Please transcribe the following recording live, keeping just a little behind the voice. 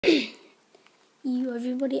You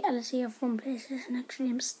everybody, Ellis here from PlayStation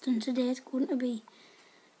Extremes, and today is going to be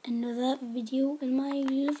another video in my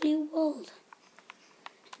lovely world.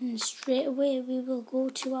 And straight away we will go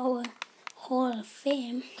to our Hall of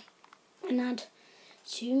Fame and add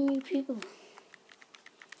 2 new people.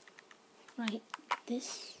 Right,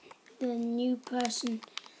 the new person.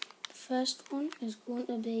 The first one is going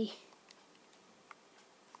to be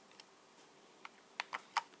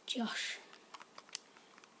Josh.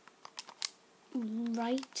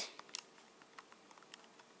 Right.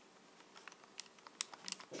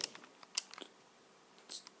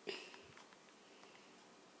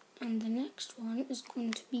 And the next one is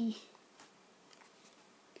going to be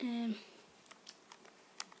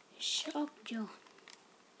Sharp Jaw.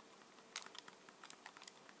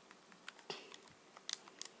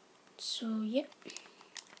 So yep,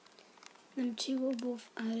 them 2 are both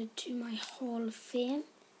added to my Hall of Fame.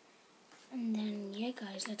 And then yeah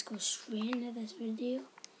guys, let's go straight into this video.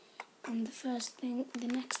 And the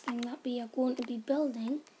next thing that we are going to be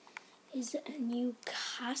building is a new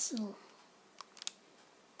castle.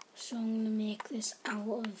 So I'm going to make this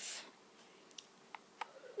out of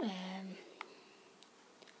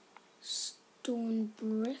stone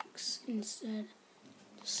bricks instead.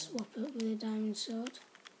 Just swap it with a diamond sword.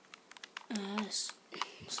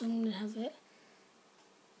 So I'm going to have it.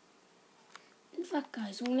 In fact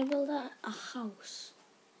guys, I'm going to build a house.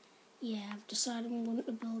 Yeah, I've decided I'm going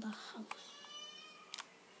to build a house.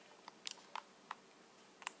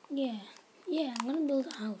 Yeah, I'm going to build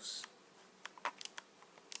a house.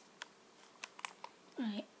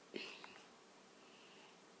 Right.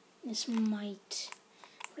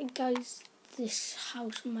 Right guys, this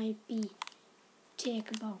house might take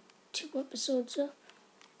about 2 episodes up.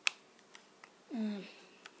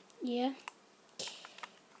 Yeah.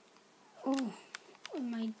 Oh, I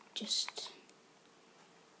might just...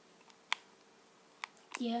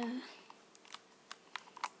 Yeah,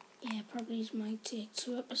 probably might take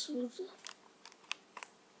 2 episodes up.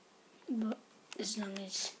 But as long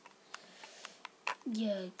as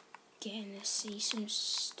you're getting to see some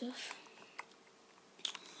stuff.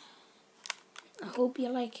 I hope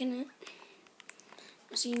you're liking it.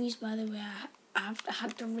 The series, by the way, I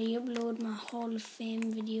had to re-upload my Hall of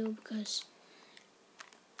Fame video because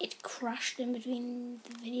it crashed in between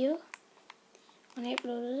the video when I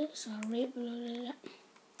uploaded it, so I re-uploaded it.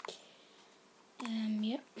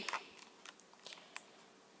 Yep.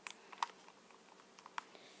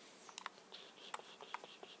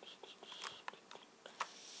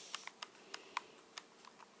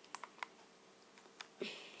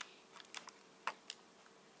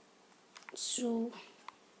 So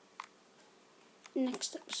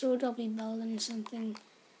next episode I'll be building something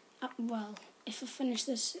up. Well, if I finish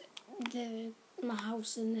my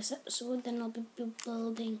house in this episode, then I'll be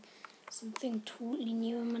building something totally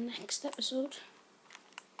new in my next episode.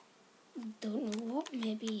 Don't know what,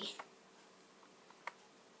 maybe.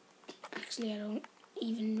 Actually, I don't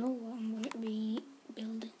even know what I'm going to be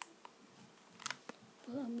building.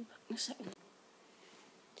 But I'll be back in a second.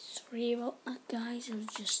 Sorry about that, guys. I was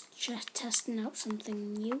just testing out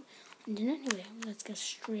something new. And then anyway, let's get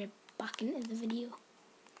straight back into the video.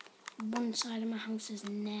 One side of my house is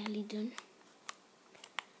nearly done.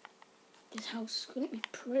 This house is going to be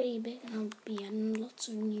pretty big, and I'll be adding lots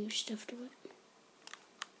of new stuff to it.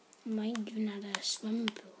 I might even add a swimming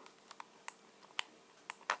pool.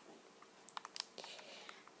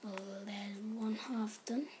 Well, there's one half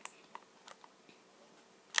done.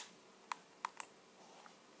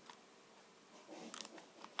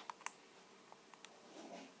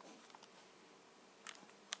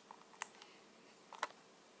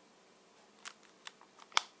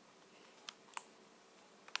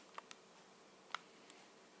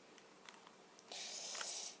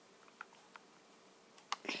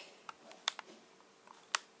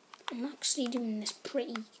 I'm actually doing this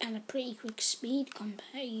at a pretty quick speed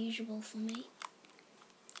compared to usual for me.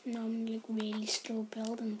 Normally like really slow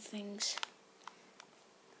building things.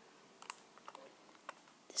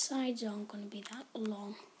 The sides aren't going to be that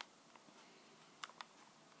long.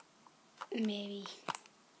 Maybe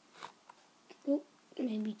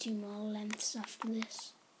 2 more lengths after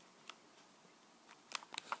this.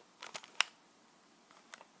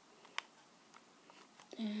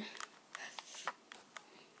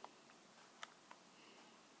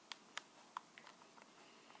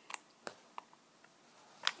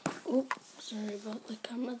 Oh, sorry about the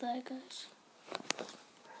camera there, guys.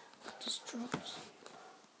 Just dropped.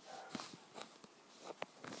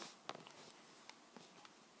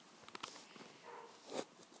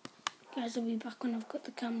 Guys, I'll be back when I've got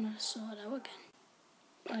the camera sorted out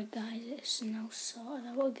again. Right guys, it's now sorted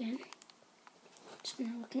out again. So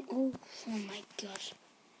now we can, oh my god.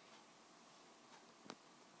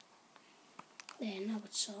 There, now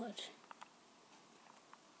it's sorted.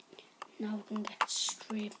 Now we can get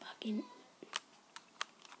straight back in.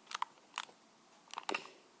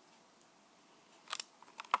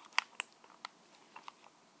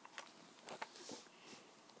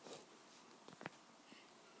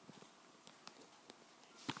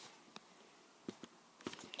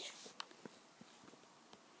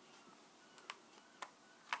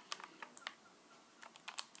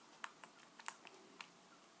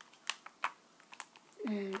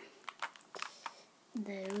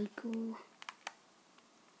 There we go.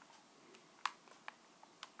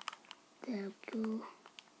 There we go.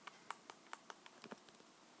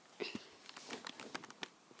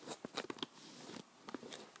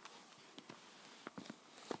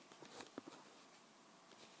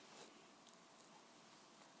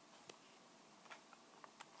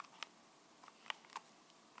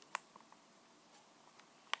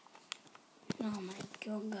 Oh my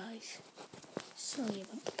god guys, sorry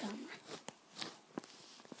about the camera.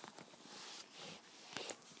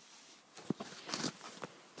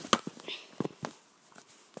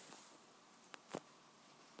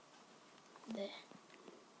 There.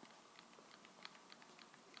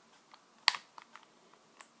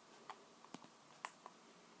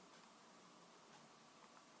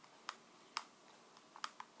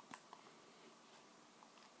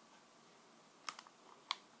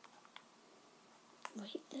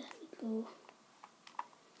 Right, there we go.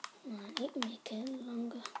 I need to make it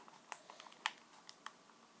longer.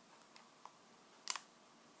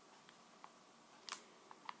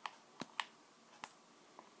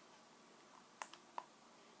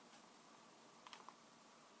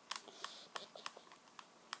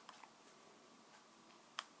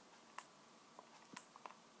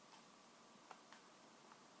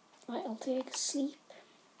 Right, I'll take a sleep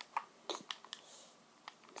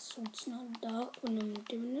so it's not dark when I'm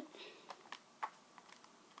doing it.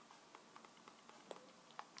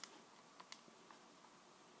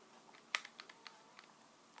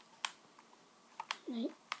 Right.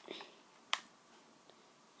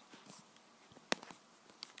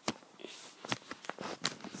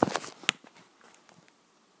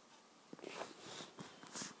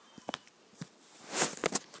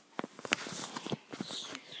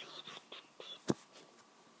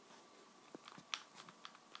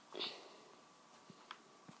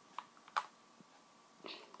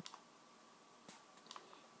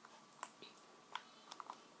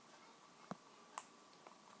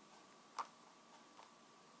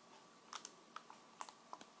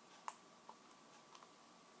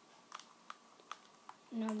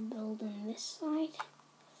 Now I'm building this side.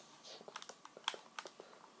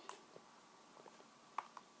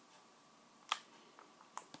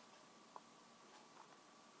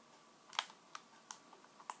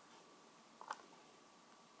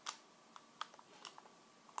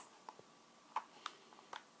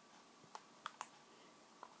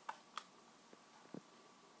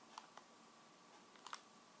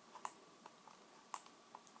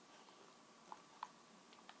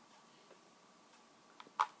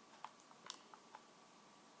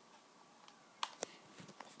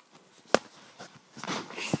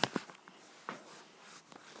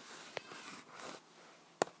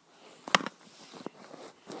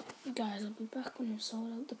 Guys, I'll be back when I've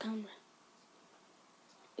sorted out the camera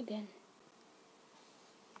again.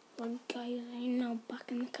 Well guys, I'm now back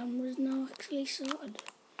and the camera is now actually sorted.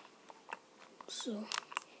 So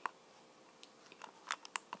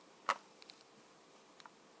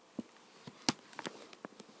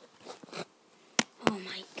oh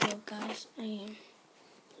my god guys, I am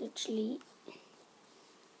literally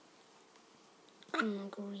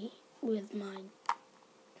angry with my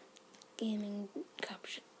gaming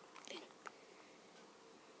capture thing.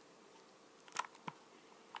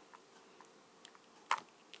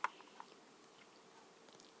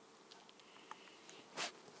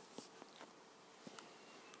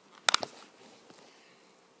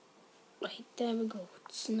 Right, there we go,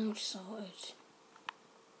 it's now sorted.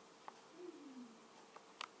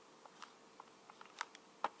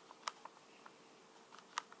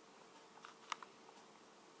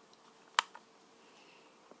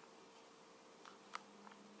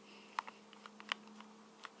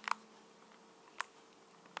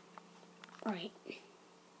 Right,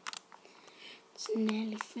 it's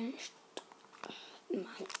nearly finished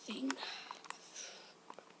my thing.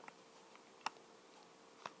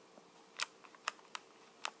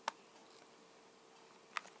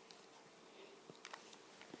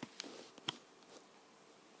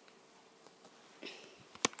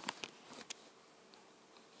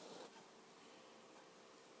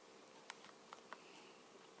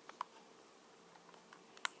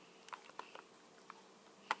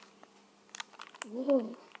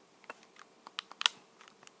 Whoa.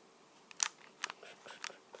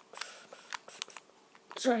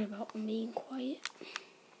 Sorry about me being quiet.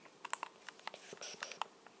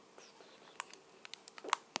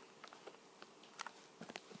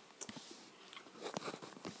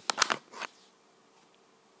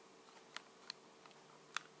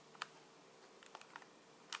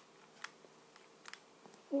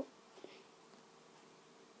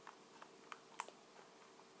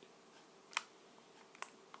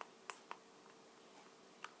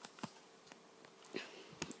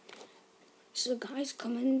 So guys,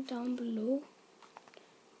 comment down below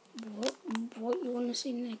what you want to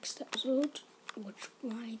see next episode. Which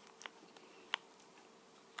might,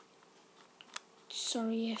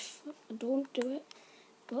 sorry if I don't do it,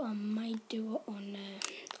 but I might do it on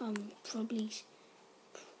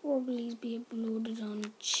probably be uploaded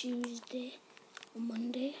on Tuesday or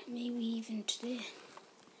Monday, maybe even today.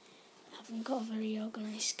 I haven't got a very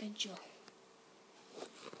organised schedule.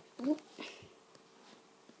 Oh.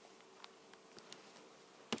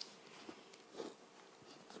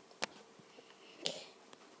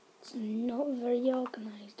 It's not very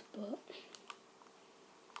organised, but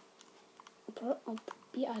I'll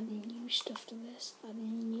be adding new stuff to this,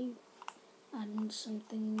 adding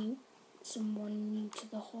something new, someone new to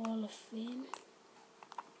the Hall of Fame.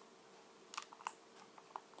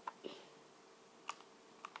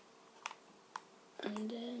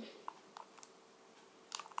 And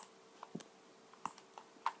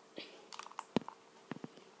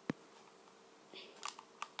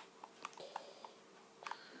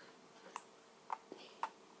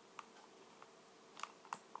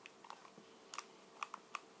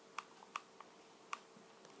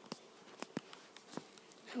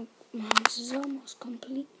my house is almost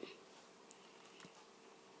complete.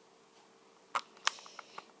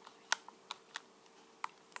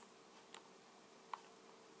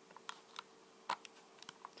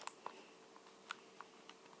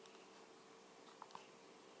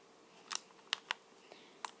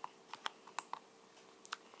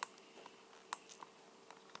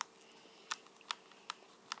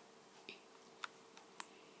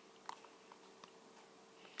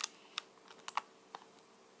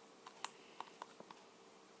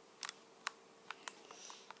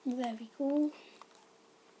 There we go.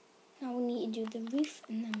 Now we need to do the roof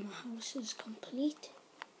and then my house is complete.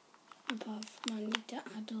 Apart from I need to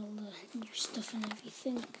add all the new stuff and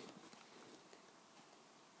everything.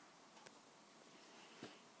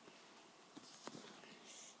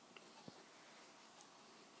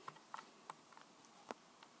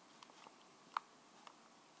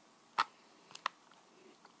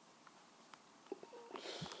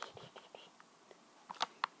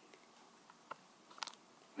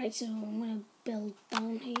 Right, so I'm going to build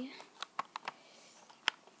down here.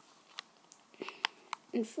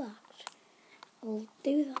 In fact, I'll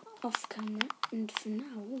do that off camera, and for now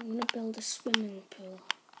I'm going to build a swimming pool.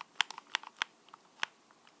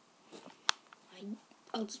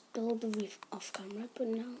 I'll just build the roof off camera, but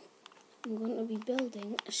now I'm going to be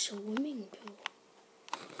building a swimming pool.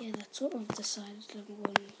 Yeah, that's what I've decided I'm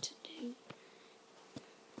going to do.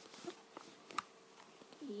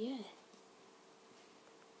 Yeah.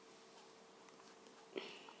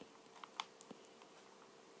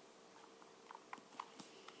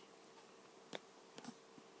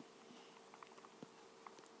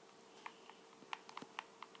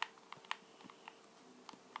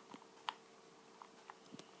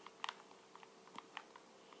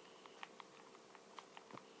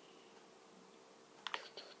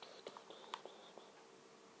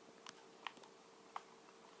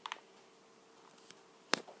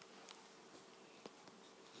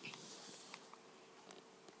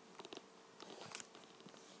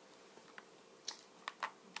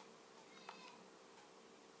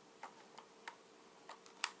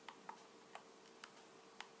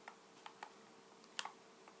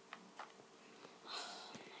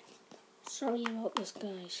 Sorry about this,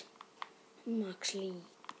 guys. I'm actually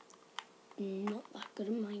not that good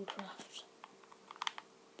at Minecraft.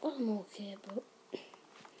 Well, I'm okay, but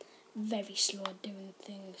very slow at doing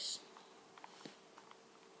things.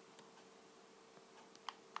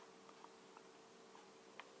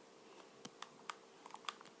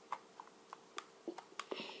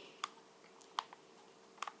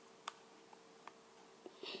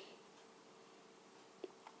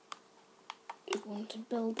 I want to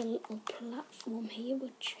build a little platform here,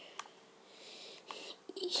 which,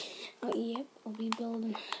 yep, I'll be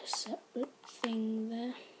building a separate thing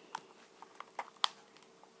there.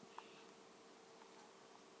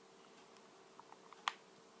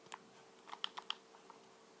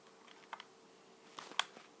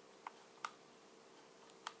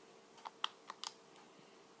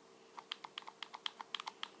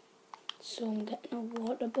 So I'm getting a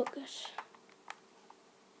water bucket.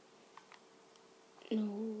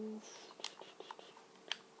 No.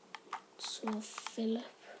 So I'll fill up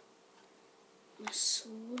my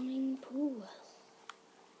swimming pool.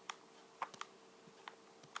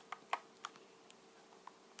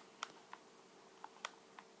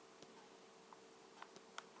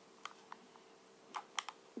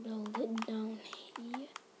 Build it down here.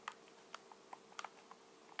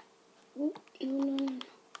 Oop, no.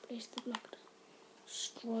 Place the block down.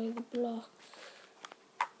 Destroy the block.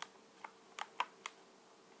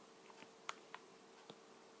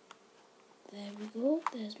 There we go.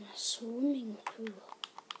 There's my swimming pool.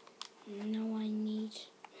 Now I need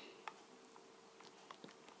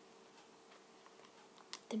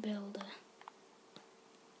to build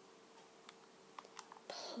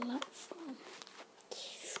a platform.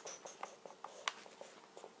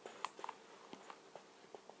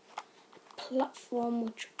 Platform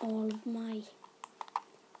which all of my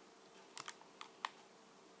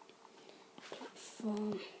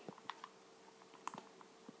platform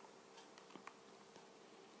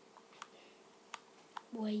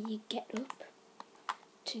where you get up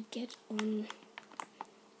to get on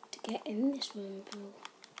to get in this swimming pool.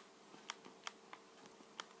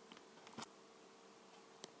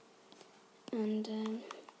 And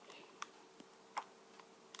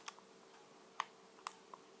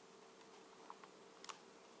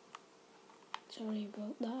sorry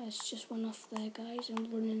about that, it's just one off there, guys. I'm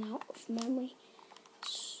running out of memory.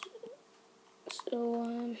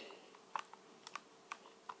 So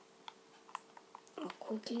I'll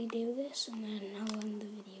quickly do this and then I'll end the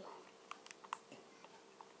video.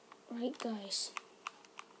 Right, guys,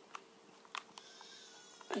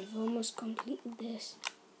 I've almost completed this.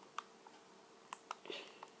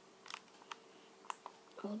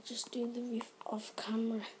 I'll just do the roof off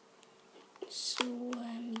camera. So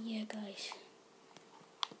yeah, guys,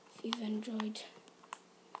 if you've enjoyed,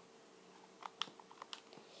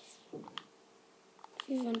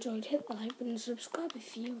 hit the like button and subscribe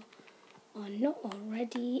if you are not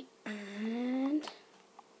already. And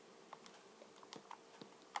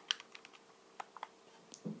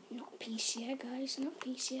not peace yet, guys, not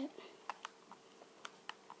peace yet.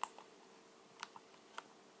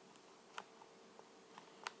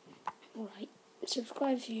 Alright,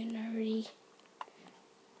 subscribe if you're not already.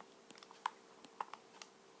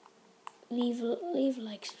 Leave a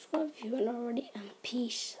like, subscribe if you aren't already, and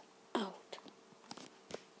peace out.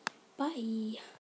 Bye.